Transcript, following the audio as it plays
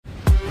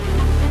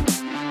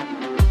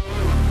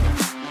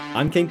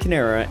I'm Ken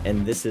Canera,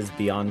 and this is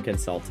Beyond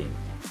Consulting.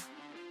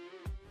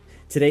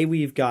 Today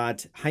we've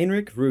got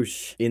Heinrich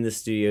Rusch in the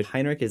studio.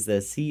 Heinrich is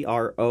the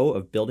CRO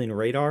of Building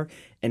Radar,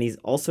 and he's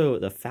also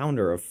the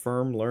founder of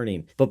Firm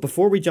Learning. But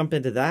before we jump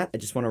into that, I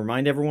just want to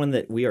remind everyone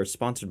that we are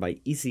sponsored by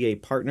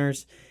ECA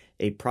Partners,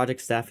 a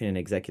project staffing and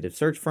executive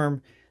search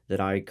firm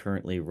that I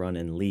currently run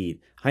and lead.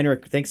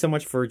 Heinrich, thanks so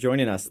much for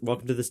joining us.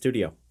 Welcome to the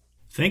studio.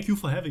 Thank you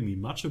for having me.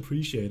 Much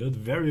appreciated.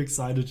 Very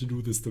excited to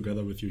do this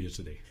together with you here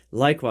today.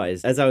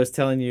 Likewise. As I was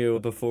telling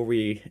you before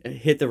we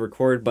hit the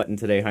record button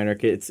today,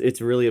 Heinrich, it's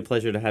really a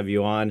pleasure to have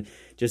you on,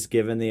 just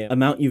given the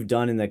amount you've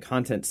done in the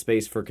content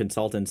space for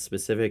consultants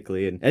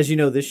specifically. And as you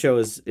know, this show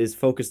is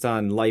focused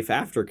on life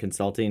after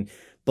consulting,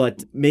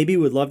 but maybe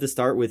would love to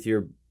start with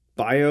your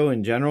bio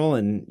in general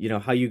and,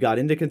 how you got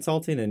into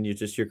consulting and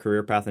your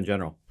career path in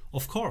general.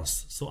 Of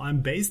course. So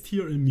I'm based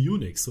here in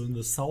Munich, so in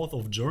the south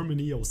of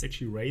Germany. I was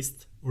actually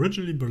raised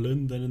originally in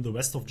Berlin, then in the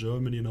west of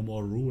Germany in a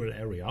more rural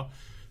area.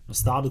 I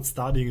started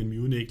studying in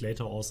Munich,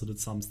 later also did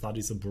some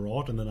studies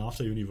abroad, and then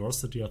after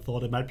university I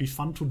thought it might be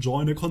fun to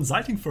join a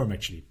consulting firm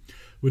actually,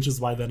 which is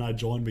why then I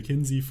joined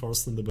McKinsey,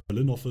 first in the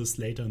Berlin office,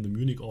 later in the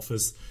Munich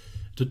office.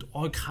 Did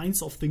all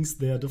kinds of things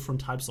there,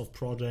 different types of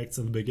projects.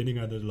 In the beginning,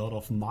 I did a lot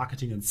of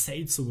marketing and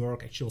sales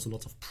work, actually also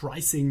lots of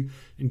pricing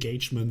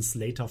engagements,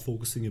 later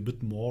focusing a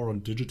bit more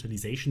on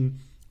digitalization.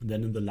 And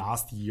then in the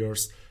last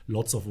years,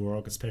 lots of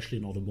work, especially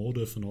in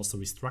automotive and also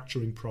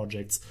restructuring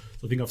projects.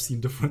 So I think I've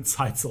seen different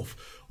sides of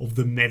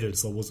the medal.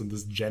 So I was in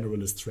this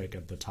generalist track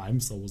at the time.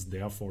 So I was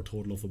there for a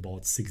total of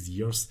about 6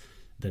 years,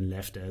 then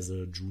left as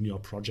a junior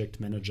project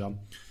manager.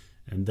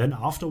 And then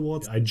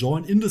afterwards, I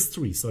joined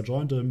industry. So I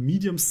joined a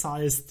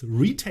medium-sized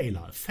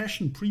retailer,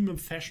 premium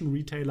fashion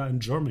retailer in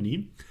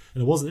Germany.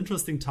 And it was an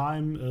interesting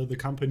time. The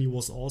company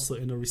was also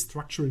in a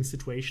restructuring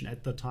situation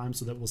at that time.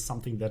 So that was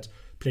something that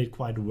played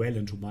quite well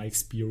into my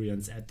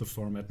experience at the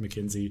firm at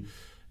McKinsey.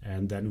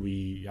 And then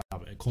we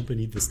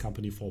accompanied this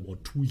company for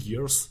about 2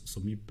 years. So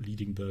me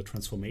leading the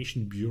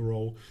transformation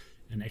bureau.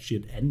 And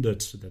actually it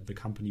ended that the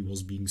company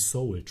was being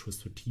sold to a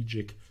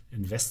strategic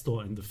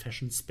investor in the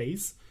fashion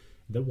space.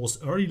 That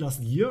was early last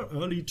year,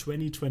 early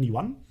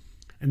 2021.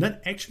 And then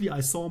actually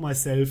I saw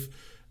myself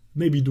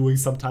maybe doing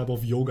some type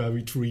of yoga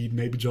retreat,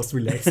 maybe just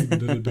relaxing a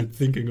little bit,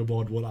 thinking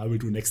about what I will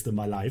do next in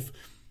my life.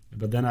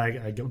 But then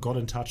I got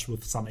in touch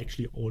with some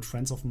actually old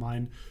friends of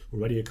mine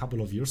already a couple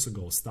of years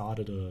ago,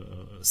 started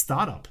a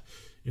startup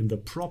in the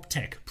prop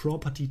tech,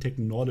 property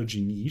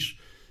technology niche.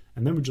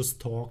 And then we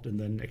just talked, and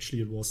then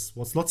actually it was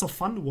lots of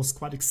fun. It was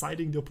quite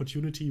exciting, the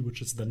opportunity,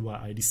 which is then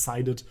why I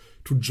decided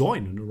to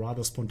join in a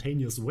rather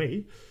spontaneous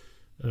way.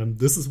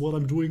 This is what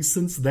I'm doing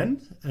since then,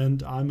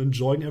 and I'm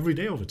enjoying every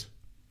day of it.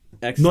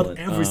 Excellent. Not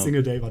every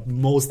single day, but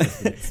most of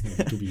the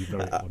days, to be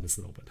very honest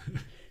and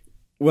open.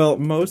 Well,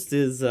 most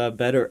is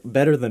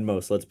better than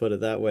most, let's put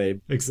it that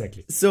way.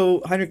 Exactly.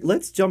 So, Heinrich,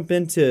 let's jump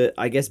into,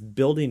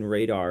 Building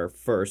Radar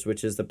first,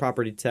 which is the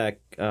property tech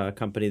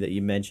company that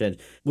you mentioned.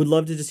 Would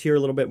love to just hear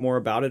a little bit more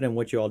about it and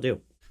what you all do.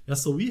 Yeah,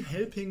 so we're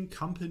helping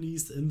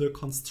companies in the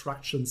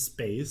construction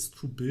space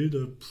to build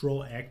a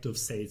proactive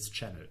sales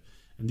channel.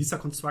 And these are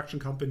construction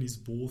companies,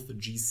 both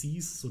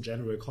GCs, so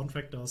general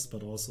contractors,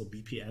 but also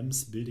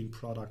BPMs, building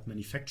product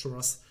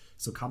manufacturers.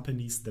 So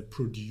companies that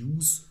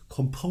produce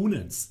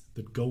components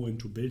that go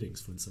into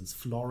buildings, for instance,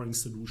 flooring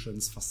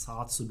solutions,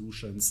 facade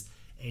solutions,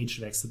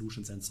 HVAC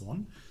solutions, and so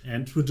on.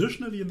 And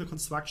traditionally in the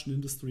construction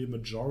industry, a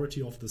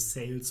majority of the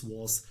sales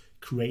was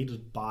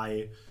created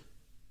by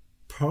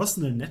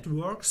personal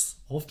networks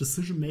of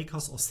decision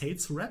makers or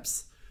sales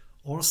reps.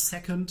 Or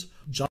second,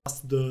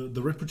 just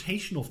the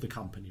reputation of the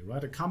company,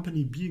 right? A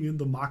company being in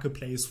the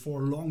marketplace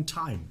for a long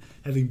time,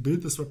 having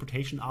built this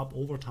reputation up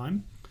over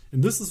time.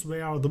 And this is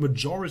where the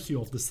majority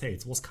of the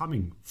sales was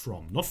coming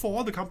from. Not for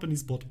all the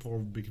companies, but for a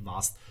big,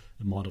 vast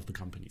amount of the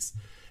companies.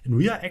 And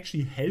we are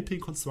actually helping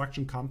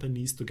construction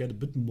companies to get a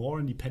bit more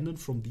independent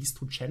from these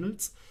two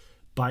channels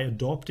by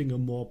adopting a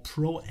more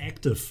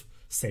proactive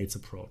sales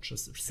approach. A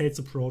sales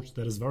approach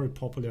that is very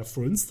popular,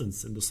 for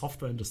instance, in the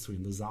software industry,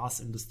 in the SaaS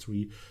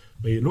industry,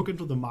 where you look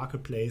into the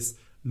marketplace,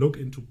 look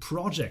into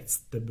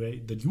projects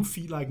that you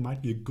feel like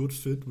might be a good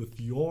fit with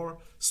your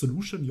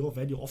solution, your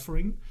value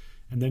offering,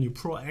 and then you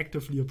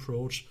proactively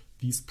approach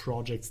these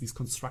projects, these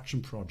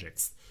construction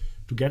projects,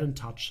 to get in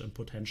touch and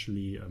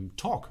potentially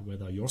talk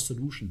whether your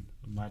solution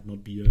might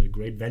not be a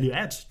great value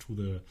add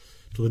to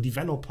the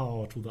developer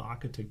or to the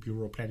architect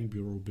bureau, planning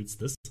bureau who builds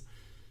this.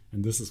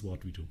 And this is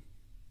what we do.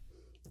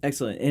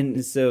 Excellent.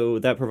 And so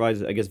that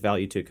provides,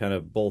 value to kind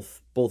of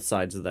both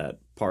sides of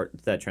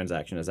that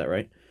transaction. Is that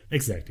right?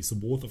 Exactly. So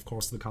both, of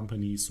course, the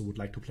companies who would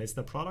like to place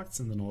their products,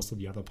 and then also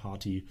the other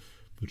party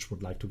which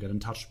would like to get in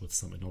touch with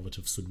some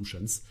innovative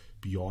solutions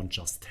beyond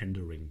just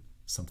tendering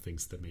some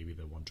things that maybe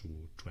they want to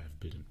have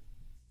built in.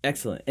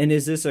 Excellent. And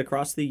is this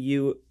across the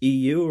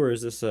EU, or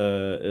is this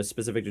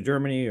specific to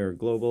Germany or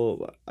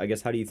global?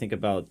 How do you think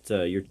about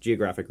your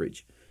geographic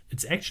reach?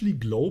 It's actually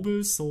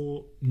global,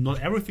 so not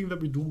everything that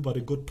we do, but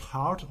a good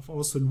part of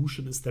our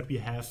solution is that we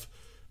have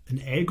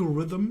an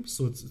algorithm.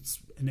 So it's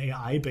an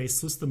AI-based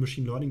system,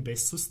 machine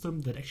learning-based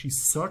system that actually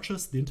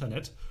searches the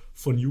internet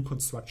for new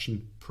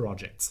construction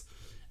projects.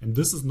 And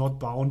this is not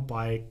bound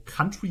by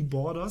country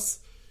borders.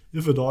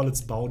 If at all,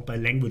 it's bound by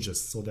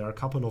languages. So there are a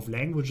couple of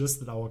languages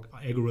that our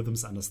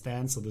algorithms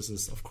understand. So this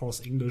is, of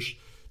course, English,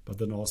 but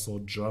then also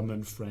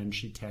German,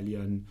 French,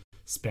 Italian,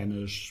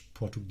 Spanish,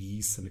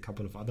 Portuguese, and a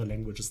couple of other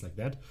languages like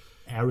that.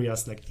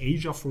 Areas like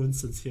Asia, for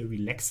instance, here we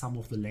lack some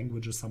of the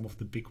languages, some of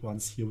the big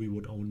ones. Here we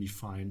would only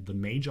find the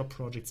major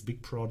projects,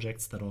 big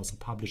projects that are also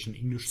published in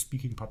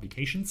English-speaking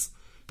publications.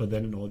 But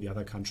then in all the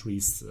other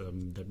countries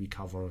that we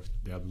cover,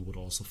 there we would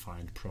also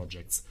find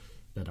projects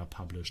that are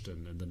published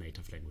in the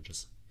native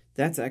languages.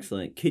 That's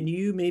excellent. Can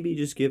you maybe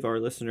just give our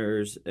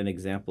listeners an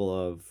example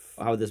of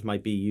how this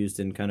might be used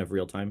in kind of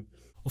real time?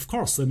 Of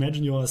course. So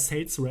imagine you're a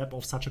sales rep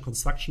of such a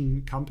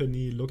construction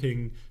company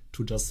looking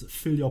to just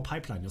fill your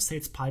pipeline, your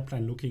sales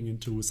pipeline, looking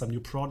into some new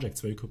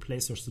projects where you could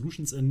place your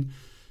solutions in.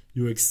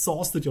 You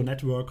exhausted your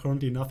network,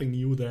 currently nothing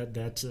new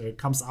that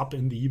comes up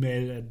in the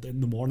email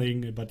in the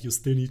morning, but you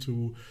still need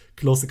to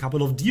close a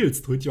couple of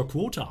deals to hit your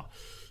quota.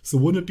 So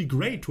wouldn't it be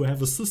great to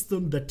have a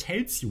system that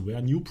tells you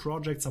where new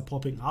projects are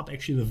popping up,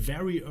 actually in a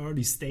very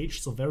early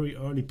stage, so very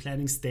early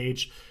planning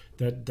stage,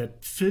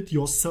 that fit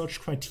your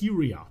search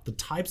criteria, the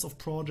types of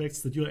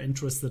projects that you're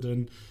interested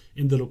in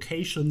the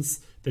locations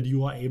that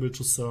you are able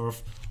to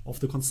serve, of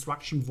the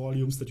construction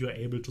volumes that you're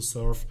able to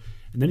serve.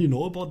 And then you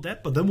know about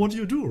that, but then what do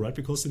you do, right?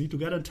 Because you need to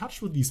get in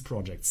touch with these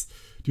projects.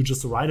 Do you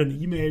just write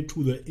an email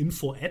to the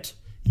info@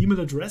 email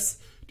address?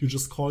 Do you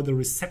just call the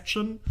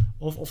reception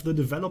of the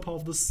developer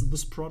of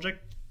this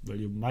project? Well,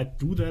 you might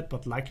do that,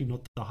 but likely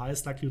not the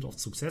highest likelihood of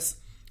success.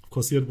 Of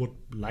course, here it would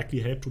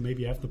likely help to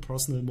maybe have the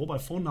personal mobile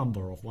phone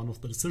number of one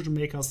of the decision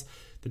makers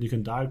that you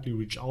can directly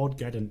reach out,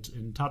 get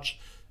in touch,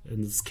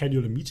 and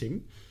schedule a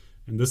meeting.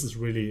 And this is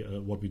really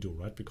what we do,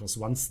 right? Because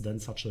once then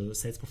such a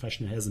sales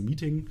professional has a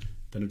meeting,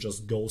 then it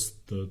just goes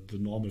the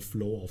normal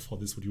flow of how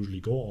this would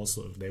usually go.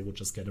 Also, if they would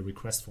just get a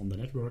request from the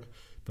network,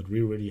 but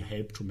we really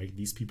help to make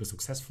these people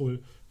successful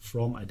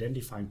from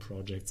identifying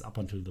projects up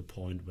until the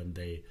point when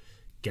they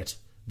get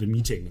the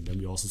meeting. And then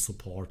we also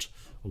support,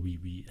 or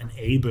we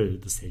enable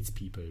the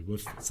salespeople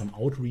with some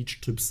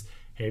outreach tips,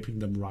 helping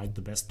them write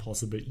the best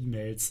possible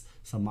emails,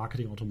 some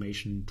marketing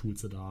automation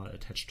tools that are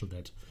attached to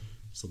that.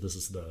 So this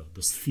is the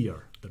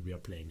sphere that we are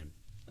playing in.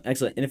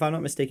 Excellent. And if I'm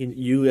not mistaken,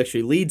 you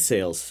actually lead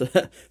sales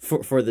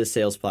for this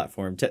sales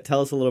platform.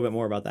 Tell us a little bit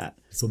more about that.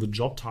 So the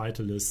job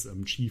title is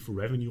Chief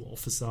Revenue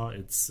Officer.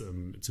 It's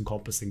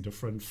encompassing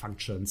different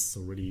functions,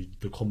 so really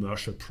the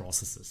commercial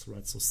processes,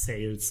 right? So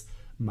sales,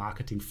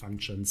 marketing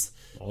functions,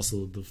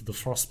 also the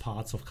first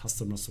parts of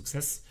customer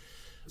success.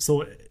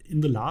 So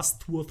in the last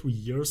 2 or 3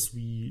 years,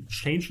 we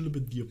changed a little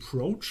bit the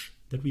approach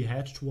that we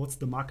had towards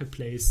the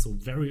marketplace. So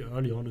very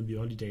early on in the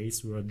early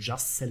days, we were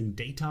just selling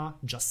data,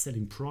 just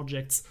selling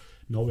projects.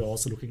 Now we're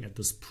also looking at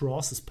this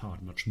process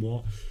part much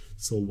more.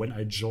 So when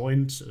I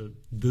joined,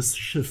 this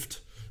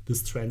shift,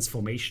 this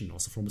transformation,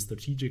 also from a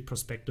strategic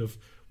perspective,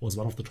 was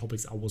one of the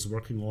topics I was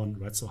working on,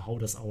 right? So how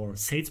does our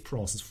sales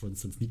process, for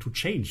instance, need to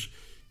change,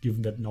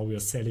 given that now we are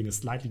selling a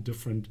slightly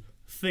different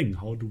thing?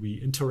 How do we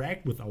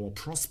interact with our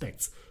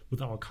prospects,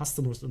 with our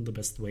customers in the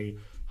best way?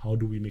 How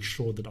do we make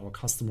sure that our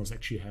customers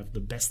actually have the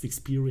best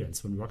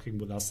experience when working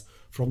with us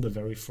from the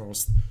very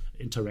first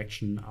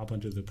interaction up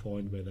until the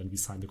point where then we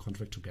sign the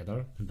contract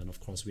together? And then, of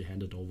course, we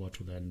hand it over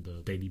to then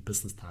the daily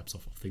business types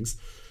of things.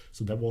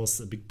 So that was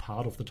a big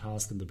part of the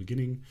task in the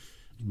beginning.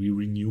 We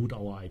renewed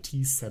our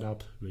IT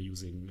setup. We're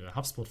using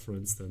HubSpot, for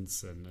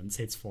instance, and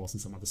Salesforce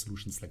and some other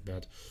solutions like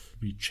that.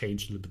 We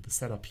changed a little bit the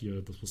setup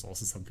here. This was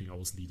also something I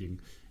was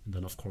leading. And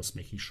then, of course,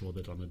 making sure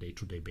that on a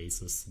day-to-day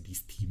basis, these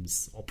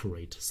teams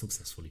operate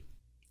successfully.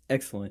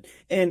 Excellent.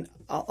 And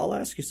I'll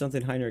ask you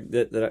something, Heinrich,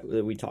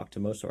 that we talked to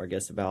most of our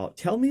guests about.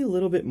 Tell me a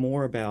little bit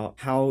more about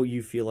how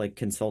you feel like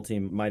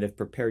consulting might have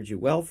prepared you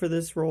well for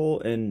this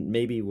role, and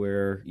maybe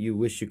where you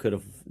wish you could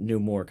have knew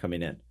more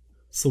coming in.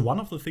 So one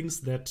of the things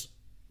that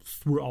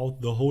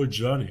throughout the whole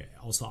journey,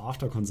 also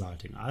after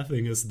consulting, I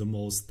think is the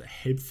most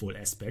helpful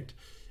aspect,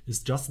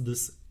 is just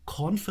this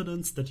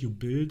confidence that you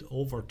build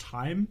over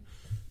time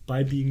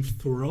by being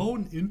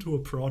thrown into a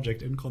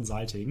project in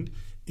consulting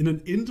in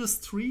an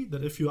industry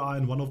that, if you are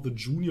in one of the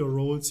junior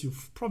roles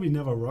you've probably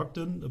never worked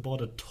in,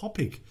 about a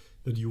topic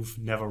that you've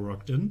never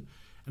worked in,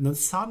 and then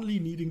suddenly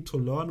needing to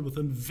learn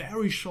within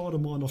very short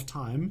amount of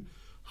time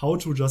how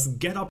to just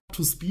get up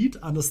to speed,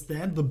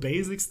 understand the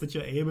basics, that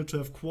you're able to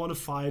have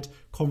qualified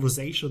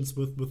conversations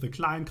with the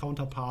client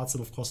counterparts,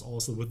 and of course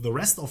also with the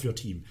rest of your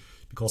team.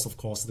 Because of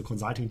course the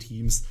consulting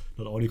teams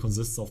not only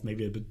consists of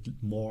maybe a bit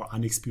more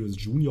unexperienced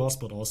juniors,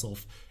 but also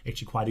of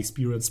actually quite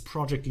experienced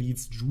project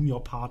leads, junior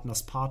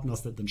partners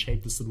that then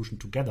shape the solution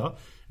together,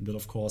 and then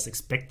of course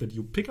expect that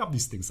you pick up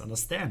these things,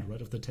 understand,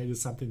 right? If they tell you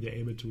something, they're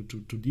able to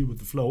deal with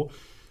the flow.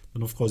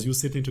 And of course, you're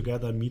sitting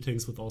together in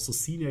meetings with also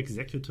senior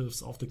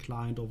executives of the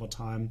client over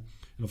time.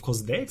 And of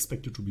course, they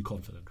expect you to be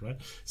confident, right?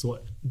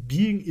 So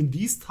being in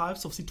these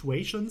types of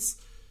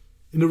situations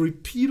in a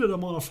repeated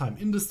amount of time,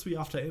 industry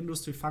after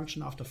industry,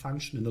 function after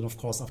function. And then, of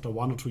course, after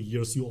 1 or 2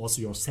 years, you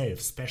also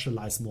yourself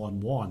specialize more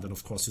and more. And then,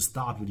 of course, you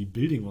start really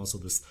building also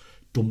this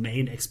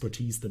domain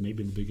expertise that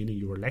maybe in the beginning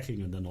you were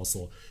lacking, and then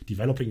also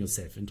developing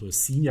yourself into a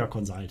senior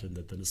consultant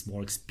that then is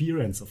more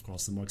experienced, of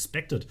course, and more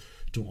expected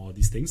to all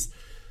these things.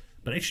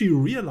 But actually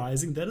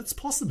realizing that it's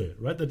possible,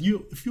 right? That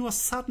if you are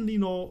suddenly,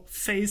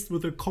 faced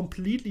with a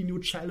completely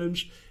new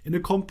challenge in a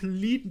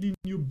completely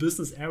new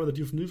business area that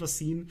you've never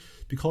seen,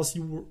 because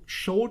you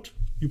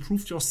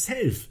proved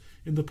yourself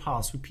in the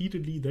past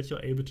repeatedly that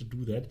you're able to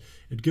do that,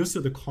 it gives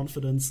you the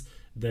confidence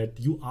that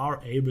you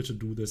are able to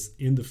do this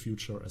in the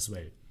future as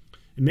well.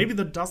 And maybe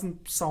that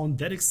doesn't sound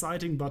that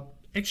exciting, but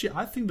actually,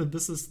 I think that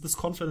this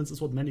confidence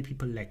is what many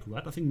people lack,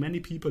 right? I think many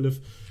people, if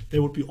they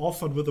would be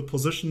offered with a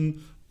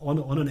position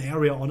on an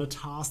area, on a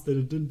task that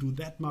it didn't do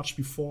that much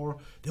before,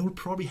 they would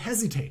probably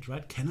hesitate,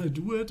 right? Can I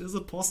do it? Is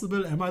it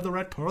possible? Am I the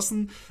right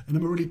person? And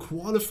am I really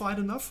qualified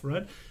enough,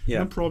 right? Yeah.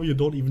 And probably you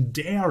don't even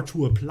dare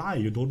to apply.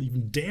 You don't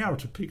even dare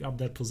to pick up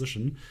that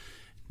position.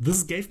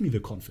 This gave me the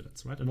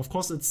confidence, right? And of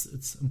course,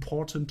 it's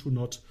important to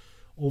not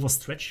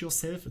overstretch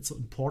yourself. It's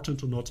important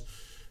to not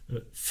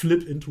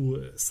flip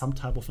into some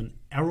type of an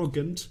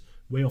arrogant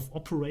way of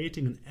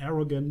operating, an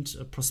arrogant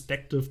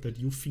perspective that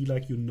you feel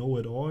like you know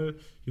it all,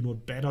 you know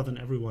it better than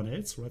everyone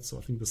else, right? So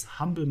I think this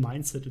humble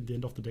mindset at the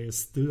end of the day is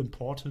still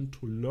important,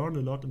 to learn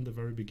a lot in the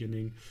very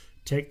beginning,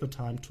 take the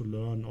time to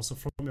learn also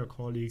from your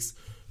colleagues,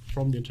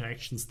 from the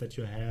interactions that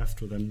you have,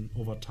 to then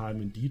over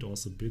time indeed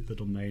also build the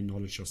domain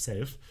knowledge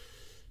yourself.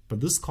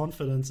 But this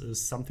confidence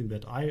is something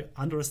that I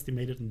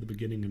underestimated in the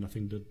beginning, and I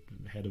think that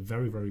had a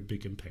very, very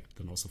big impact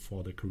then also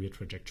for the career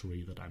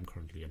trajectory that I'm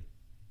currently in.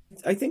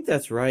 I think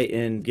that's right.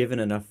 And given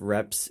enough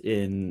reps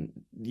in,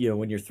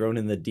 when you're thrown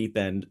in the deep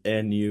end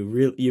and you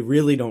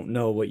really don't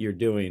know what you're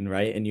doing,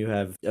 right? And you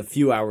have a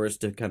few hours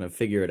to kind of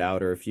figure it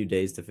out, or a few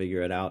days to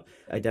figure it out.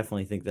 I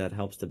definitely think that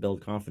helps to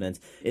build confidence.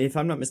 If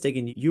I'm not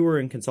mistaken, you were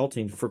in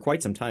consulting for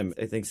quite some time.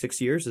 I think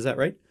 6 years. Is that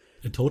right?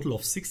 A total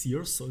of 6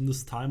 years. So in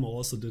this time, I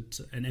also did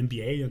an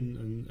MBA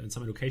and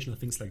some education and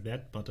things like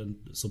that. But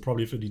so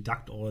probably if you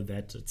deduct all of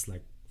that, it's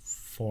like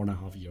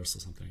 4.5 years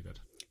or something like that.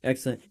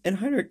 Excellent. And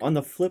Heinrich, on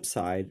the flip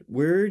side,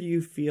 where do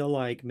you feel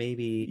like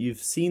maybe you've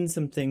seen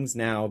some things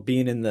now,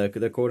 being in the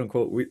quote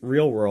unquote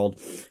real world,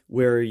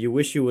 where you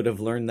wish you would have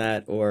learned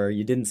that, or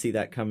you didn't see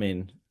that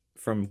coming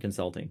from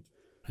consulting?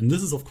 And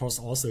this is, of course,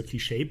 also a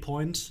cliche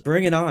point.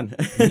 Bring it on.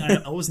 I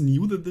always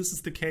knew that this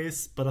is the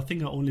case, but I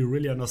think I only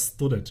really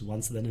understood it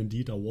once then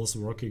indeed I was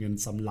working in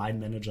some line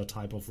manager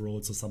type of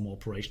roles or some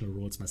operational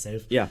roles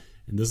myself. Yeah.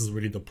 And this is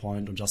really the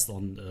point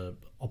on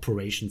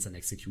operations and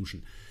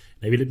execution.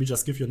 Maybe let me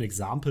just give you an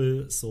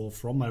example. So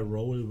from my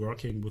role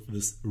working with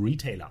this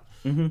retailer,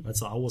 right?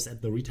 So I was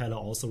at the retailer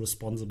also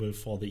responsible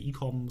for the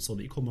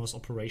e-commerce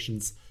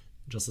operations,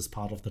 just as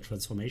part of the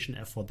transformation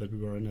effort that we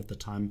were in at the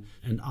time.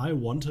 And I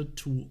wanted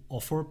to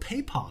offer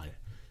PayPal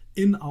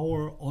in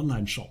our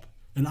online shop.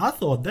 And I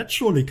thought that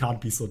surely can't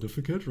be so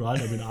difficult,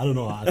 right? I mean, I don't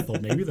know. I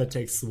thought maybe that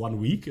takes 1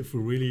 week. If we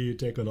really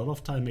take a lot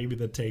of time, maybe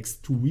that takes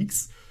 2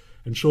 weeks.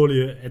 And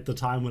surely at the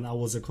time when I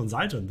was a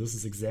consultant, this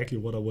is exactly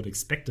what I would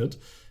expected.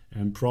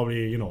 And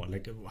probably,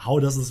 how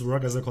does this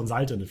work as a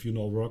consultant? If you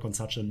work on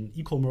such an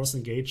e-commerce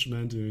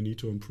engagement and you need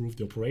to improve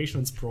the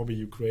operations, probably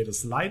you create a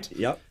slide.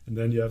 Yep. And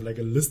then you have like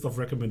a list of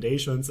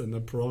recommendations, and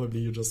then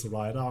probably you just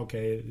write,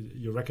 okay,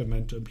 you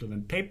recommend to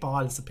implement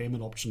PayPal as a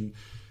payment option,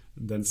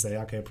 and then say,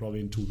 okay,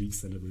 probably in 2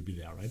 weeks, then it will be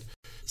there, right?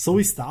 So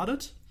we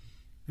started.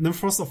 And then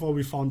first of all,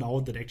 we found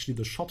out that actually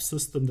the shop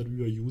system that we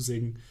were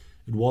using,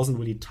 it wasn't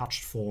really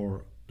touched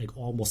for like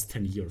almost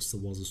 10 years. So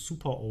it was a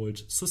super old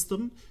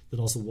system that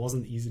also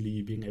wasn't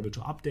easily being able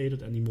to update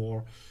it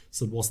anymore.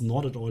 So it was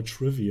not at all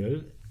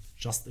trivial,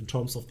 just in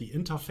terms of the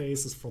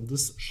interfaces from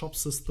this shop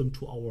system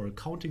to our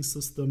accounting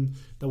system.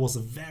 That was a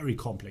very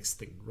complex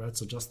thing, right?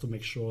 So just to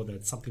make sure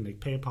that something like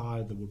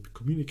PayPal, that would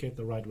communicate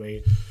the right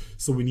way.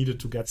 So we needed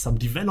to get some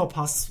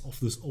developers of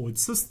this old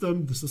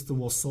system. The system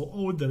was so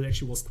old that it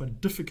actually was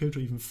quite difficult to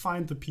even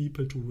find the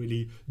people to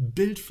really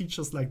build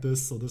features like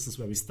this. So this is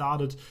where we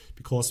started,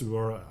 because we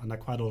were under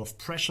quite a lot of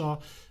pressure.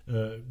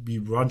 We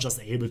weren't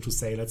just able to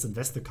say, let's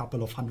invest a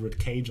couple of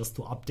 $100K just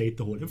to update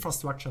the whole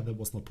infrastructure. That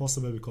was not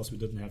possible because we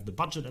didn't have the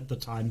budget at the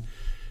time.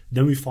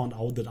 Then we found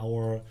out that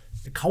our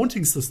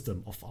accounting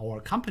system of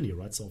our company,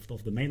 right, so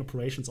of the main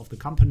operations of the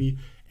company,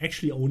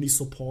 actually only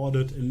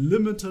supported a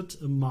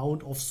limited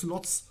amount of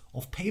slots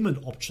of payment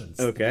options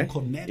that you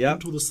connect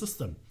into the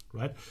system,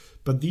 right?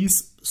 But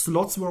these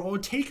slots were all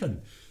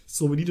taken.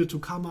 So we needed to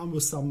come up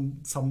with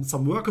some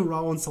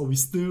workarounds, so we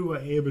still were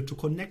able to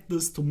connect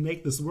this to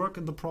make this work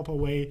in the proper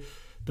way.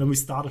 Then we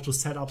started to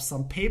set up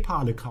some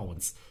PayPal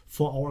accounts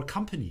for our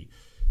company.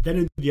 Then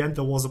in the end,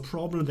 there was a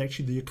problem that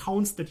actually the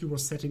accounts that you were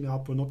setting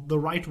up were not the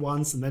right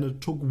ones. And then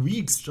it took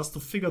weeks just to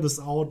figure this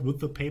out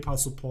with the PayPal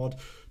support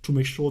to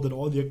make sure that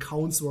all the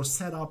accounts were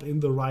set up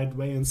in the right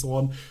way and so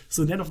on.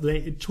 So at the end of the day,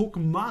 it took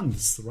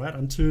months, right,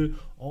 until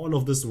all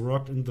of this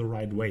worked in the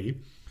right way.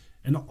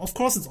 And of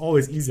course, it's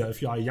always easier.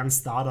 If you are a young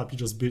startup, you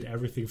just build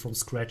everything from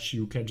scratch.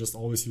 You can just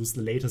always use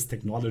the latest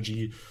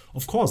technology.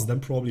 Of course, then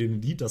probably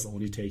indeed does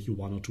only take you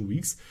 1 or 2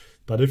 weeks.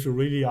 But if you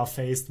really are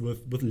faced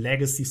with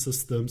legacy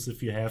systems,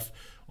 if you have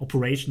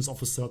operations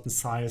of a certain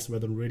size, where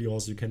then really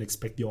also you can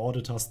expect the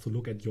auditors to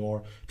look at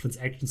your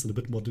transactions in a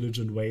bit more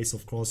diligent ways.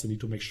 Of course, you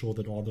need to make sure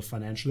that all the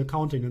financial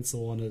accounting and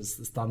so on is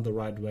done the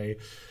right way.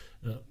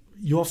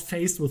 You're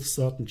faced with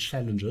certain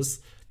challenges.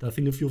 I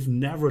think if you've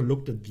never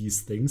looked at these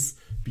things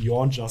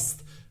beyond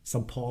just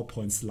some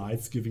PowerPoint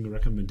slides giving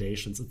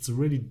recommendations, it's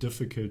really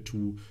difficult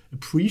to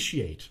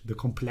appreciate the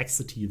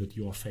complexity that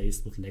you are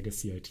faced with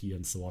legacy IT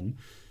and so on.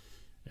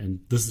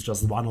 And this is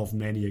just one of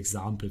many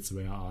examples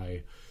where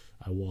I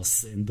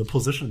was in the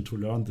position to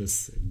learn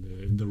this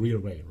in the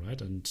real way,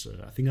 right? And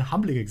I think a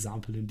humbling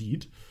example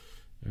indeed,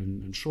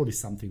 and surely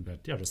something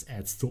that just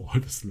adds to all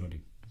this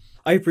learning.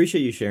 I appreciate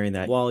you sharing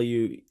that. While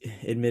you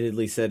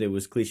admittedly said it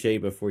was cliche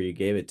before you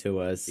gave it to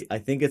us, I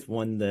think it's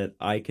one that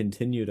I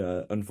continue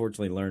to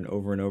unfortunately learn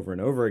over and over and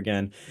over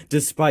again,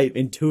 despite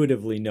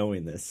intuitively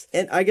knowing this.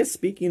 And I guess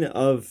speaking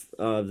of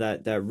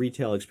that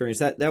retail experience,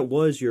 that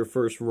was your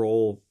first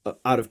role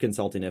out of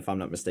consulting, if I'm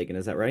not mistaken.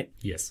 Is that right?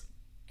 Yes.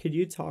 Could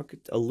you talk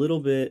a little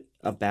bit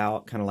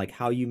about kind of like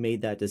how you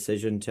made that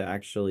decision to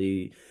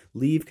actually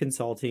leave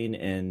consulting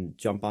and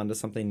jump onto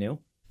something new?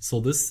 So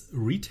this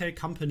retail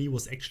company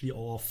was actually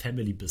our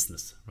family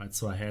business, right?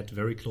 So I had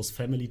very close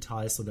family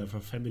ties. So there were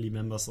family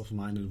members of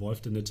mine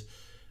involved in it,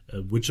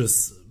 which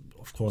is,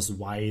 of course,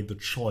 why the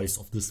choice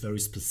of this very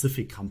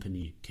specific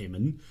company came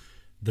in.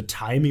 The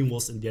timing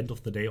was, in the end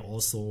of the day,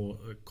 also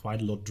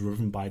quite a lot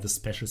driven by the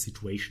special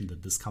situation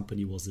that this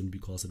company was in,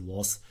 because it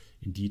was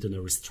indeed in a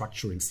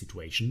restructuring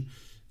situation.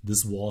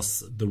 This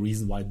was the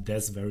reason why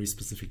this very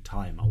specific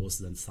time I was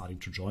then starting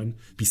to join.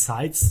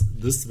 Besides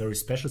this very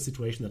special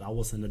situation that I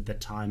was in at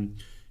that time,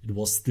 it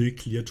was still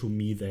clear to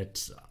me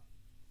that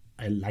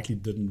I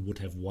likely would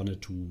have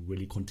wanted to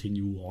really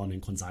continue on in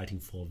consulting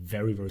for a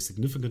very, very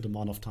significant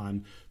amount of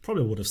time.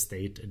 Probably would have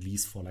stayed at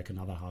least for like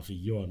another half a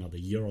year or another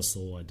year or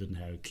so. I didn't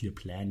have a clear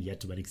plan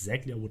yet when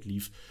exactly I would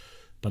leave.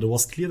 But it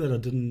was clear that I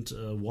didn't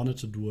wanted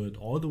to do it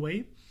all the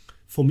way.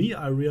 For me,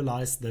 I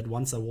realized that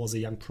once I was a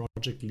young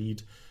project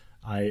lead,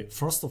 I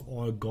first of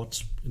all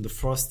got in the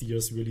first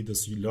years really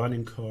this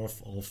learning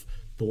curve of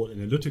the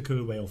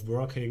analytical way of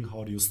working.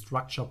 How do you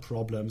structure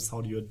problems?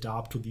 How do you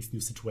adapt to these new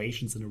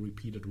situations in a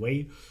repeated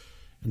way?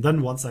 And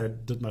then once I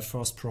did my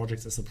first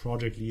projects as a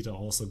project lead, I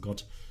also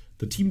got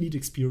the team lead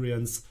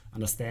experience,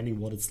 understanding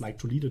what it's like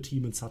to lead a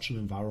team in such an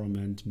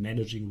environment,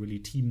 managing really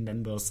team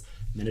members,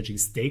 managing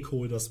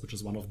stakeholders, which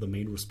is one of the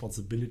main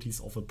responsibilities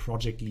of a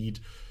project lead.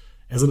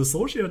 As an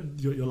associate,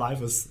 your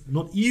life is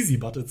not easy,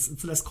 but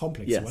it's less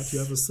complex, yes. Right? You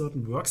have a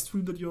certain work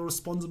stream that you're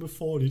responsible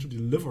for, you need to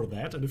deliver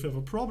that. And if you have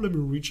a problem,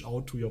 you reach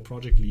out to your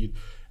project lead,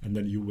 and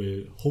then you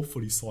will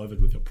hopefully solve it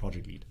with your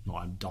project lead. No,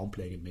 I'm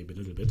downplaying it maybe a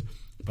little bit.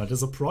 But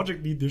as a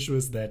project lead, the issue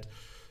is that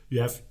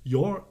you have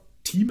your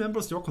team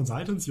members, your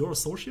consultants, your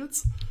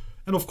associates.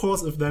 And of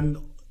course, if then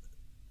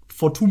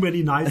for too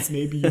many nights,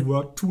 maybe you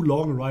work too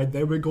long, right?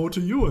 They will go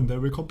to you and they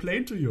will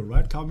complain to you,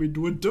 right? Can we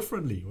do it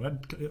differently,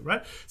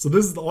 right? So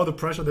this is all the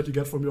pressure that you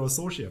get from your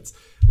associates.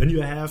 Then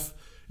you have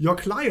your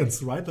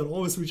clients, right? That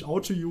always reach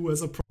out to you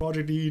as a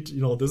project lead.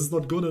 This is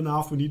not good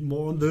enough. We need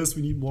more on this.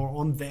 We need more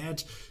on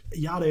that.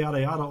 Yada, yada,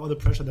 yada, all the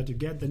pressure that you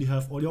get. Then you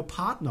have all your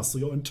partners, so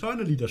your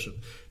internal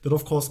leadership that,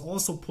 of course,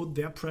 also put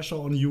their pressure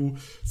on you.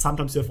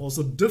 Sometimes you have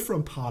also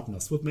different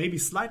partners with maybe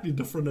slightly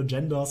different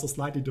agendas or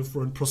slightly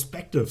different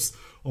perspectives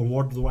on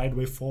what the right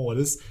way forward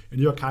is. And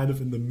you're kind of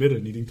in the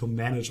middle, needing to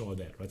manage all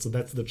that, right? So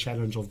that's the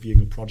challenge of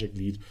being a project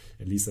lead,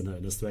 at least in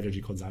a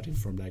strategy consulting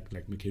firm like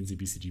McKinsey,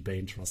 BCG,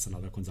 Bain, Trust, and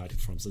other consulting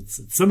firms.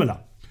 It's similar.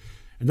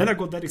 And then I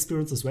got that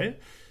experience as well.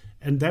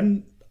 And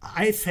then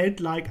I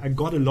felt like I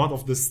got a lot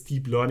of this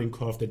steep learning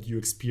curve that you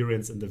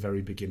experience in the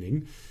very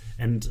beginning.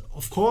 And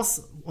of course,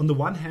 on the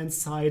one hand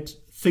side,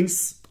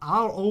 things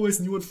are always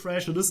new and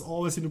fresh. It is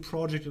always a new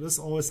project. It is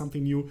always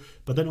something new.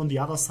 But then on the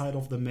other side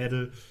of the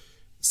medal,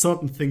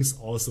 certain things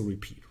also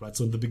repeat, right?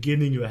 So in the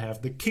beginning, you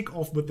have the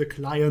kickoff with the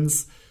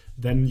clients.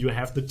 Then you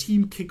have the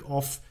team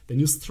kickoff. Then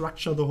you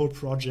structure the whole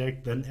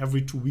project. Then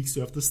every 2 weeks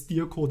you have the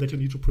steer code that you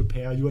need to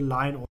prepare. You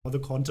align all the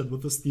content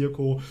with the steer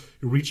code.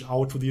 You reach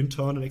out to the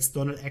internal,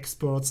 external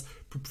experts,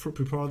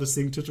 prepare the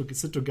thing to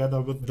sit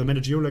together with the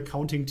managerial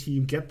accounting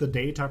team, get the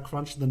data,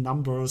 crunch the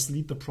numbers,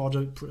 lead the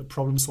project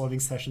problem-solving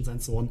sessions,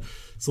 and so on.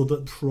 So the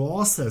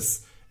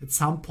process at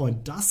some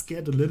point does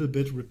get a little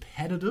bit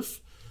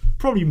repetitive,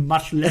 probably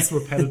much less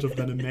repetitive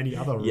than in many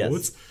other roles.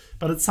 Yes.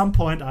 But at some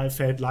point, I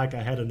felt like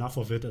I had enough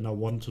of it and I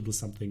wanted to do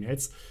something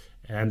else.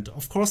 And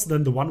of course,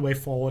 then the one way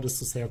forward is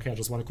to say, okay, I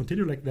just want to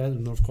continue like that.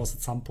 And of course,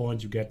 at some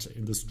point, you get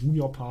in this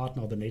junior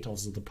partner, or the later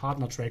also the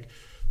partner track,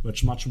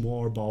 which much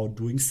more about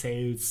doing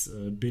sales,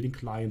 building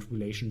client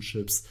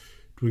relationships,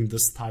 doing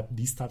these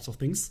types of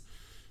things.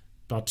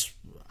 But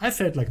I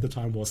felt like the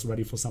time was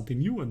ready for something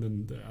new. And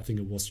then I think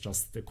it was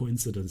just a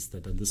coincidence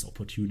that then this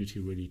opportunity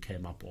really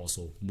came up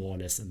also more or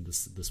less in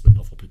this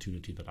window of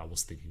opportunity that I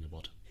was thinking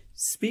about.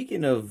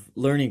 Speaking of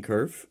learning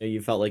curve,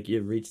 you felt like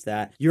you've reached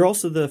that. You're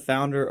also the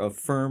founder of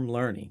Firm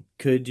Learning.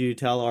 Could you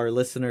tell our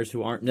listeners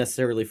who aren't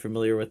necessarily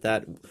familiar with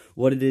that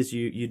what it is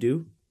you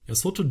do? Yeah,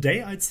 so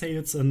today I'd say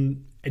it's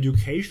an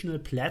educational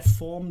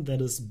platform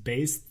that is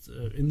based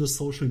in the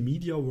social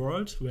media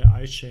world where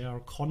I share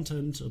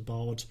content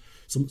about.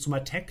 So my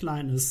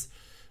tagline is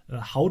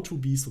how to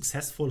be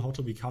successful, how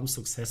to become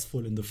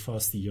successful in the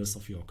first years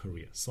of your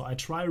career. So I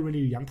try really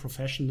young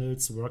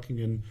professionals working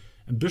in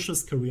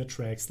ambitious career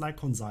tracks like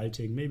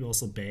consulting, maybe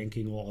also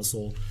banking or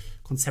also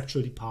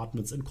conceptual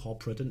departments in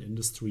corporate and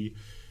industry,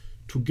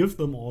 to give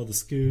them all the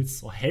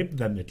skills, or help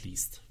them at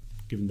least.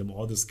 Giving them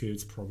all the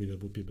skills, probably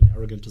that would be a bit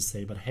arrogant to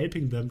say, but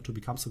helping them to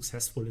become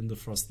successful in the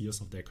first years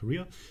of their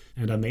career.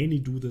 And I mainly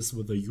do this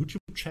with a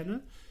YouTube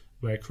channel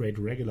where I create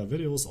regular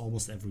videos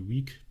almost every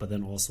week, but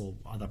then also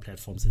other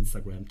platforms,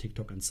 Instagram,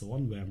 TikTok, and so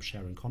on, where I'm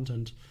sharing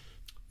content.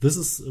 This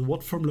is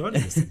what Firm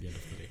Learning is at the end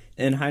of the day.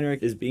 And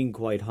Heinrich is being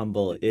quite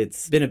humble.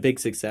 It's been a big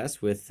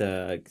success with,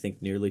 I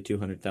think, nearly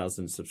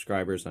 200,000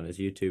 subscribers on his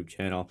YouTube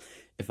channel,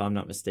 if I'm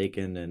not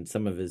mistaken. And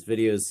some of his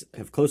videos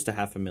have close to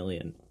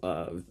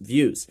 500,000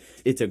 views.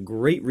 It's a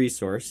great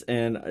resource.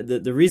 And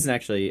the reason,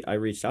 actually, I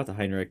reached out to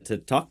Heinrich to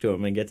talk to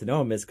him and get to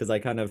know him is because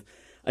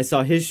I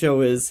saw his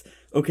show is,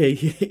 okay,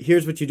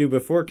 here's what you do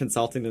before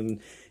consulting,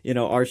 and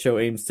our show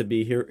aims to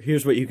be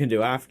here's what you can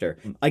do after.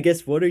 I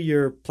guess, what are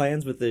your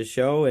plans with this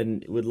show?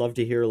 And would love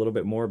to hear a little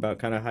bit more about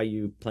kind of how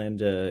you plan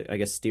to, I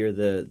guess, steer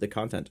the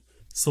content.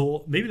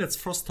 So maybe let's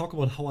first talk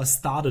about how I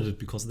started it,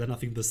 because then I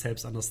think this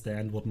helps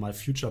understand what my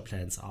future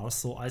plans are.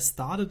 So I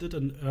started it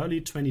in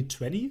early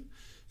 2020.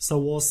 So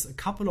I was a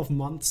couple of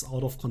months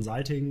out of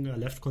consulting. I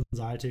left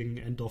consulting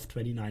end of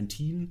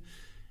 2019.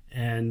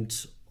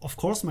 And of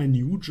course, my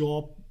new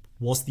job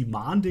was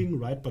demanding,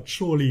 right? But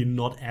surely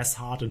not as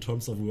hard in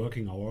terms of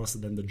working hours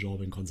than the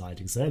job in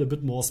consulting. So I had a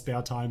bit more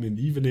spare time in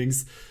the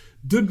evenings.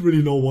 Didn't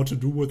really know what to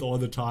do with all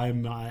the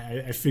time.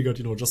 I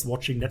figured, just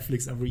watching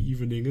Netflix every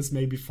evening is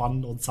maybe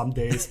fun on some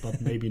days,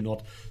 but maybe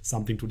not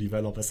something to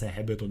develop as a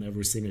habit on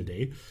every single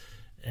day.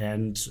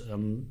 And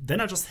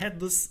then I just had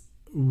this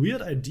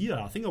weird idea.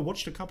 I think I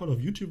watched a couple of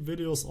YouTube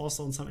videos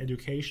also on some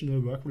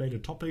educational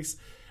work-related topics.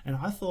 And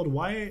I thought,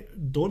 why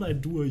don't I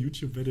do a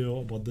YouTube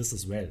video about this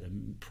as well?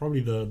 And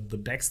probably the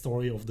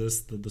backstory of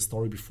this, the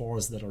story before,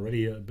 is that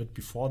already a bit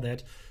before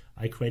that,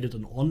 I created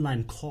an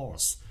online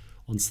course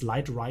on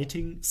slide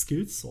writing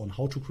skills, on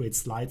how to create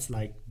slides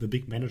like the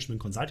big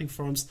management consulting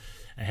firms.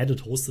 I had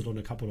it hosted on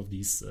a couple of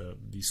these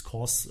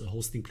course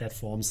hosting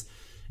platforms.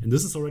 And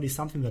this is already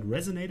something that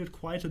resonated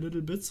quite a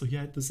little bit. So he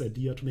had this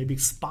idea to maybe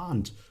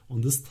expand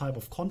on this type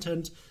of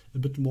content a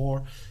bit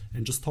more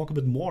and just talk a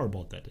bit more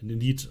about that. And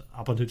indeed,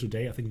 up until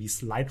today, I think these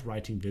slide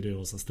writing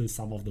videos are still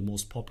some of the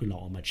most popular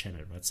on my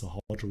channel, right? So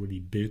how to really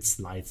build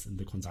slides in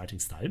the consulting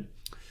style.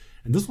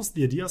 And this was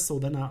the idea. So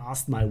then I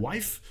asked my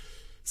wife,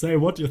 say,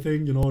 what do you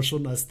think,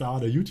 shouldn't I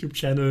start a YouTube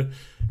channel?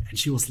 And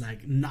she was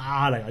like,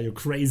 nah, like, are you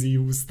crazy?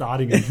 Who's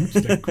starting a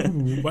YouTube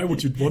channel? Why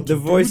would you want to do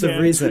that? The voice of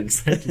reason.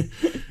 Exactly.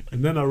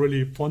 And then I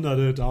really pondered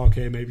it.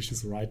 Okay, maybe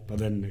she's right. But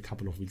then a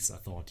couple of weeks I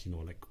thought,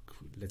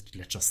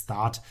 let's just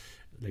start.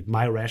 Like,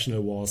 my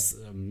rationale was,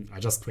 I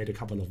just create a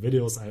couple of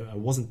videos. I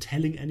wasn't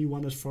telling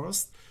anyone at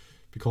first,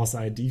 because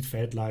I indeed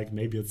felt like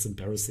maybe it's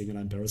embarrassing and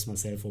I embarrass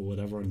myself or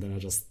whatever, and then I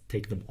just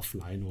take them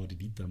offline or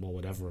delete them or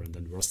whatever, and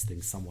then worst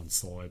thing, someone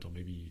saw it or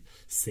maybe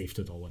saved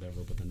it or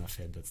whatever, but then I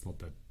felt that's not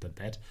that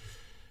bad.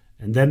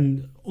 And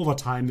then over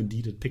time,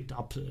 indeed, it picked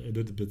up a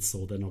little bit,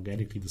 so then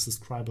organically the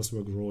subscribers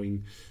were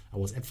growing. I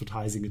was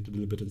advertising it a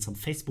little bit in some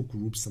Facebook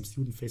groups, some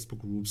student Facebook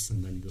groups,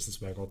 and then this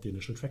is where I got the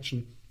initial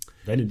traction.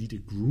 Then indeed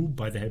it grew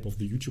by the help of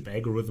the YouTube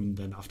algorithm.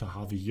 Then after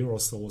half a year or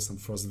so, some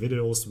first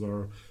videos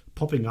were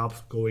popping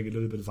up, going a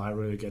little bit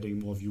viral, getting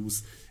more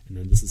views. And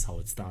then this is how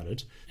it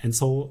started. And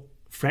so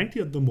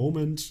frankly, at the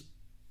moment,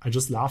 I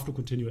just love to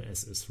continue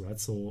as is, right?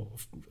 So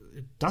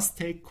it does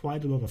take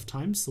quite a lot of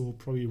time. So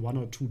probably 1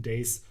 or 2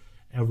 days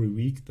every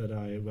week where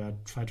I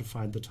try to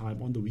find the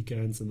time on the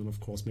weekends. And then of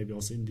course, maybe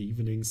also in the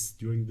evenings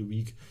during the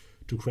week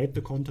to create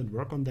the content,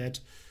 work on that.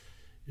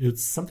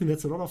 It's something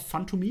that's a lot of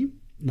fun to me.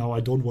 Now,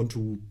 I don't want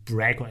to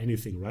brag or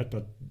anything, right?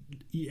 But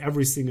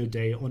every single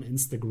day on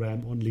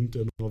Instagram, on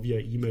LinkedIn, or via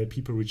email,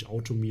 people reach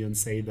out to me and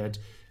say that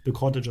the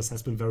content just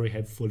has been very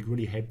helpful. It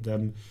really helped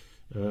them.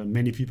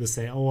 Many people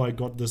say, oh, I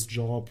got this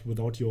job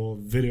without your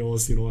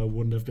videos, I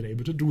wouldn't have been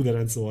able to do that,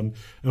 and so on.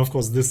 And of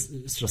course, this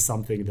is just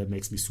something that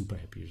makes me super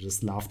happy. I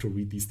just love to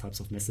read these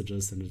types of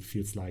messages, and it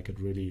feels like it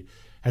really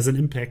has an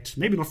impact.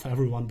 Maybe not for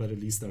everyone, but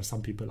at least there are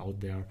some people out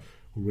there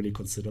who really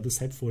consider this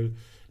helpful.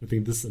 I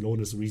think this alone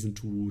is a reason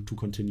to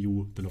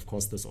continue. Then, of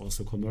course, there's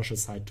also a commercial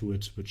side to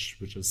it, which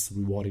is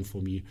rewarding for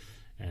me.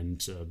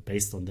 And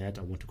based on that,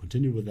 I want to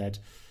continue with that.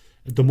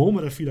 At the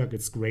moment, I feel like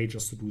it's great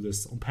just to do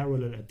this on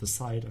parallel at the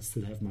side. I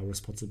still have my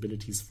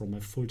responsibilities from my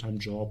full-time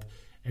job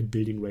at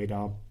Building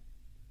Radar.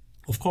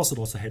 Of course, it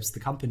also helps the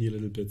company a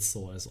little bit.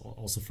 So as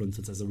also, for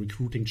instance, as a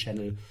recruiting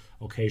channel,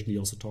 occasionally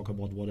also talk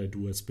about what I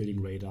do as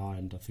Building Radar.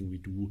 And I think we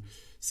do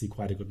see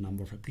quite a good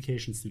number of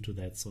applications due to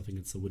that. So I think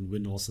it's a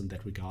win-win also in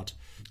that regard.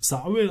 So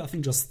I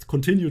think, just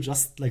continue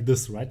just like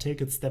this, right?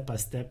 Take it step by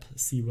step,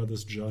 see where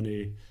this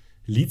journey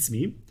leads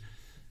me.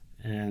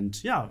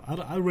 And yeah,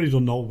 I really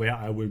don't know where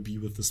I will be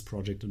with this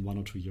project in 1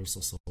 or 2 years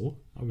or so.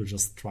 I will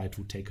just try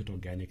to take it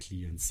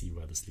organically and see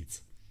where this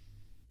leads.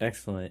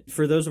 Excellent.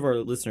 For those of our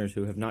listeners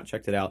who have not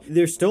checked it out,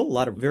 there's still a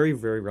lot of very,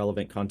 very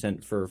relevant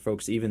content for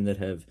folks even that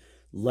have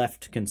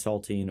left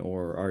consulting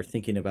or are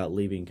thinking about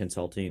leaving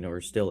consulting or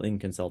still in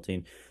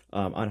consulting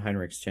on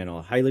Heinrich's channel.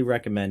 I highly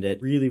recommend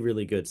it. Really,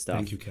 really good stuff.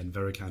 Thank you, Ken.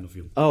 Very kind of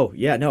you. Oh,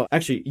 yeah. No,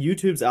 actually,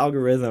 YouTube's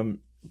algorithm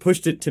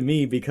pushed it to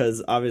me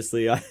because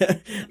obviously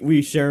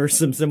we share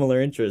some similar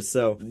interests.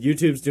 So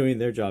YouTube's doing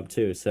their job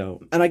too.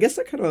 So, and I guess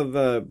that kind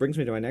of brings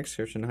me to my next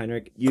question,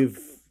 Heinrich. You've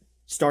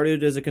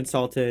started as a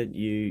consultant,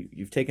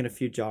 you've taken a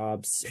few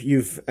jobs,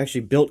 you've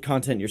actually built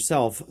content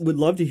yourself. Would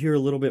love to hear a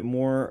little bit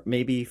more,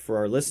 maybe for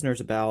our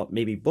listeners, about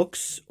maybe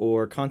books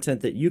or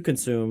content that you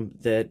consume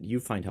that you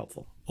find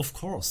helpful. Of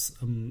course.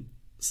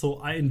 So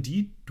I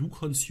indeed do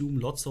consume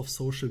lots of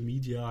social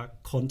media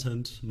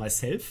content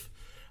myself.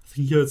 I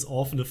think here it's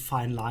often a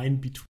fine line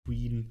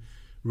between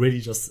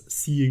really just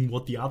seeing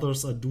what the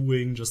others are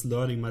doing, just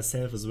learning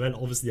myself as well.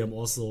 Obviously, I'm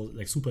also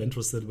like super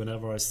interested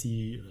whenever I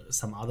see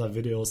some other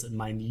videos in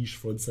my niche,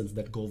 for instance,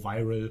 that go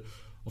viral.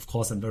 Of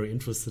course, I'm very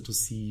interested to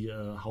see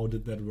how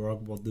did that work,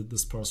 what did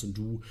this person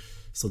do.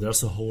 So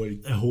there's a whole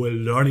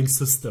learning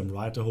system,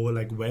 right? A whole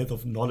like wealth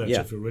of knowledge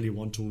if you really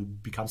want to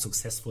become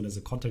successful as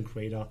a content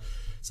creator.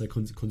 So I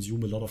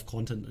consume a lot of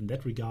content in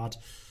that regard.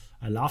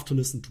 I love to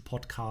listen to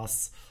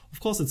podcasts. Of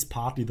course, it's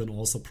partly then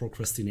also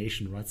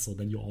procrastination, right? So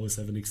then you always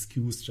have an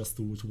excuse just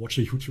to watch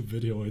a YouTube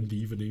video in the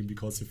evening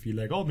because you feel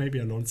like, oh, maybe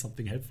I learned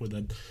something helpful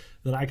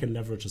that I can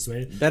leverage as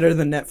well. Better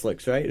than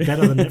Netflix, right?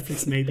 Better than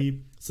Netflix,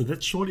 maybe. So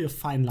that's surely a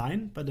fine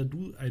line, but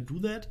I do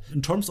that.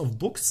 In terms of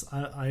books,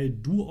 I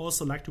do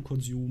also like to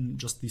consume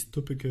just these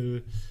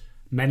typical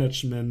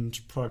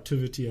management,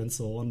 productivity, and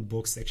so on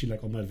books. Actually,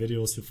 like on my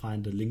videos, you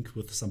find a link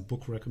with some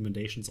book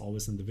recommendations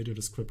always in the video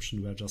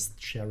description. We're just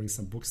sharing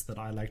some books that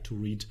I like to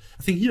read.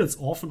 I think here it's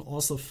often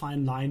also a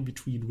fine line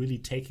between really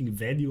taking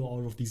value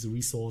out of these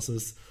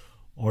resources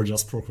or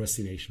just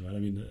procrastination, right? I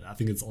mean, I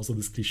think it's also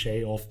this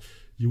cliche of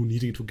you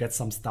needing to get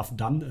some stuff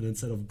done, and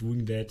instead of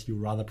doing that, you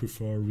rather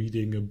prefer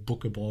reading a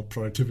book about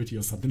productivity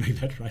or something like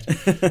that, right?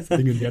 So I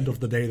think in the end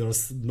of the day,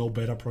 there's no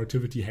better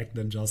productivity hack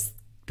than just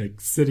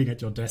like sitting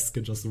at your desk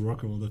and just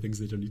working on the things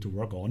that you need to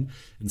work on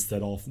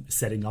instead of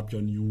setting up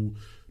your new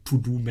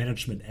to-do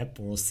management app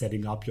or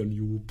setting up your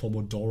new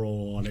Pomodoro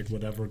or like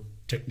whatever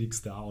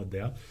techniques there are out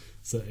there.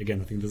 So again,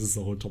 I think this is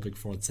a whole topic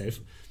for itself.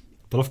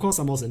 But of course,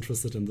 I'm also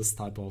interested in this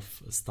type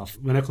of stuff.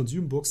 When I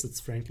consume books, it's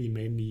frankly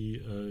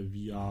mainly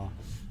via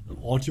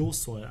audio.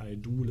 So I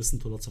do listen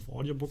to lots of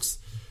audiobooks.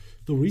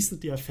 Though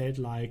recently I felt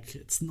like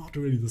it's not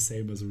really the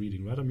same as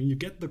reading, right? I mean, you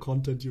get the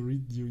content, you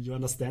read, you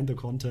understand the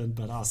content,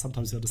 but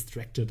sometimes you're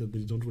distracted and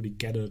you don't really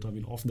get it. I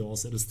mean, often there are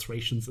also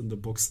illustrations in the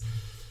books.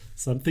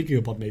 So I'm thinking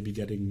about maybe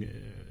getting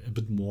a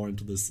bit more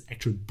into this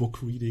actual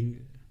book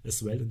reading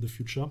as well in the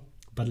future.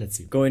 But let's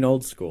see. Going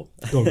old school.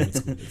 Going old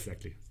school,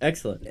 exactly.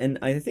 Excellent. And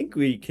I think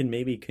we can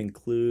maybe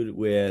conclude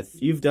with,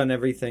 you've done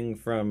everything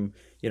from,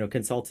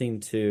 consulting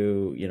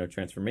to,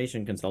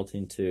 transformation,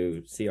 consulting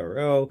to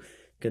CRO,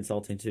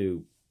 consulting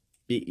to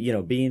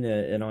being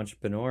an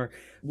entrepreneur.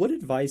 What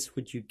advice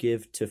would you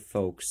give to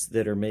folks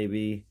that are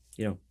maybe,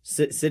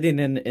 sitting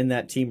in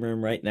that team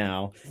room right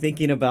now,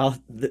 thinking about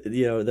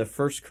the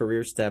first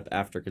career step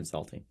after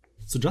consulting?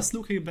 So just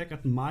looking back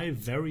at my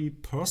very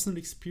personal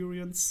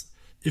experience,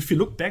 if you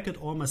look back at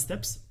all my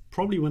steps,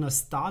 probably when I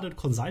started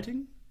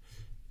consulting,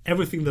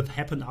 everything that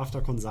happened after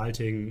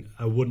consulting,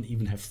 I wouldn't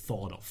even have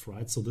thought of,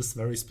 right? So this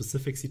very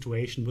specific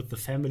situation with the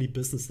family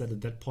business that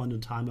at that point in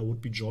time I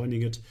would be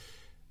joining it.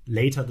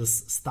 Later,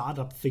 this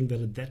startup thing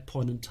that at that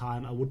point in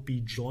time I would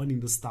be joining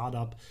the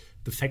startup.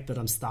 The fact that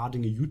I'm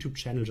starting a YouTube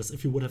channel, just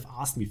if you would have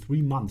asked me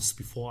 3 months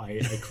before I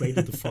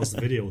created the first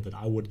video that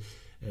I would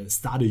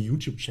start a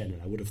YouTube channel,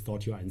 I would have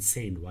thought you are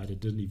insane, right? It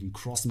didn't even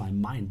cross my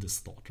mind, this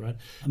thought, right?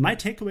 My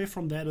takeaway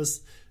from that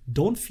is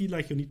don't feel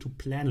like you need to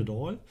plan it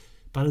all,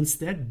 but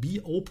instead be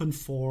open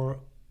for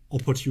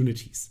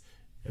opportunities.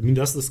 I mean,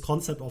 there's this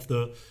concept of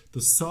the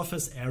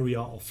surface area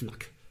of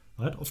luck.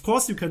 Right? Of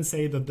course, you can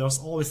say that there's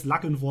always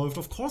luck involved.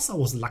 Of course, I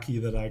was lucky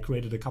that I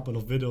created a couple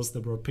of videos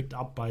that were picked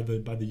up by the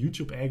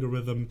YouTube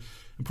algorithm.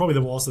 And probably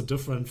there were also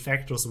different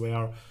factors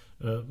where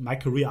my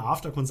career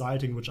after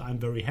consulting, which I'm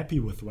very happy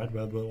with, right,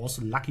 where there were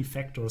also lucky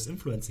factors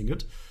influencing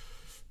it.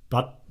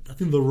 But I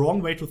think the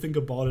wrong way to think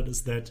about it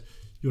is that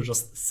you're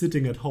just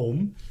sitting at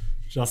home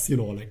just,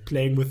 like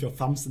playing with your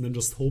thumbs and then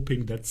just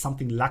hoping that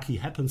something lucky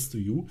happens to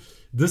you.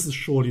 This is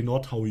surely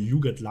not how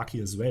you get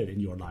lucky as well in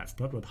your life.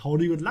 But how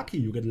do you get lucky?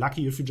 You get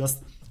lucky if you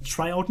just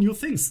try out new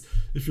things.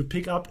 If you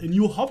pick up a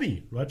new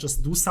hobby, right?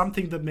 Just do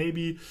something that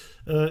maybe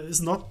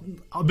is not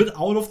a bit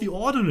out of the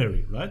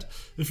ordinary, right?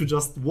 If you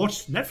just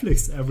watch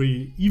Netflix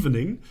every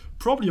evening,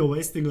 probably you're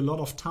wasting a lot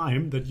of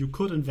time that you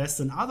could invest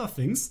in other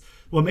things.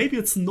 Well, maybe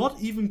it's not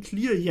even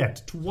clear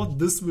yet to what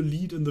this will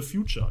lead in the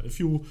future. If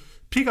you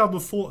pick up a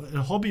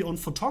hobby on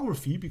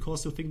photography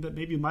because you think that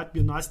maybe it might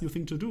be a nice new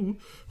thing to do,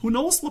 who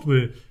knows what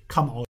will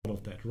come out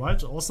of that,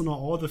 right? Also now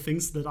all the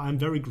things that I'm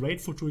very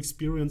grateful to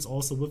experience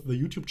also with the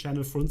YouTube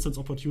channel, for instance,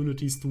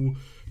 opportunities to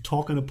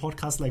talk in a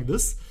podcast like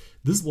this.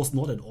 This was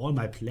not at all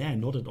my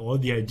plan, not at all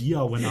the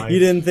idea when I... You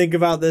didn't think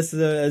about this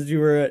as you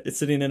were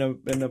sitting in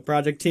a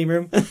project team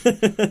room?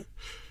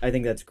 I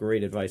think that's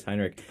great advice,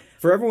 Heinrich.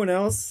 For everyone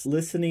else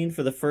listening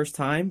for the first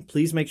time,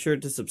 please make sure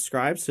to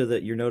subscribe so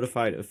that you're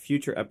notified of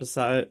future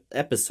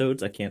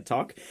episodes, I can't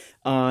talk,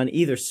 on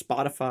either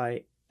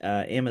Spotify,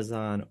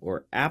 Amazon,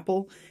 or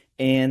Apple.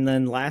 And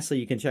then lastly,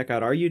 you can check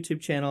out our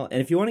YouTube channel.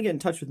 And if you want to get in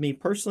touch with me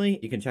personally,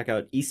 you can check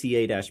out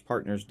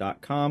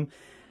eca-partners.com.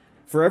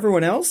 For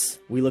everyone else,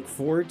 we look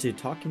forward to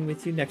talking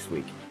with you next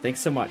week. Thanks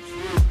so much.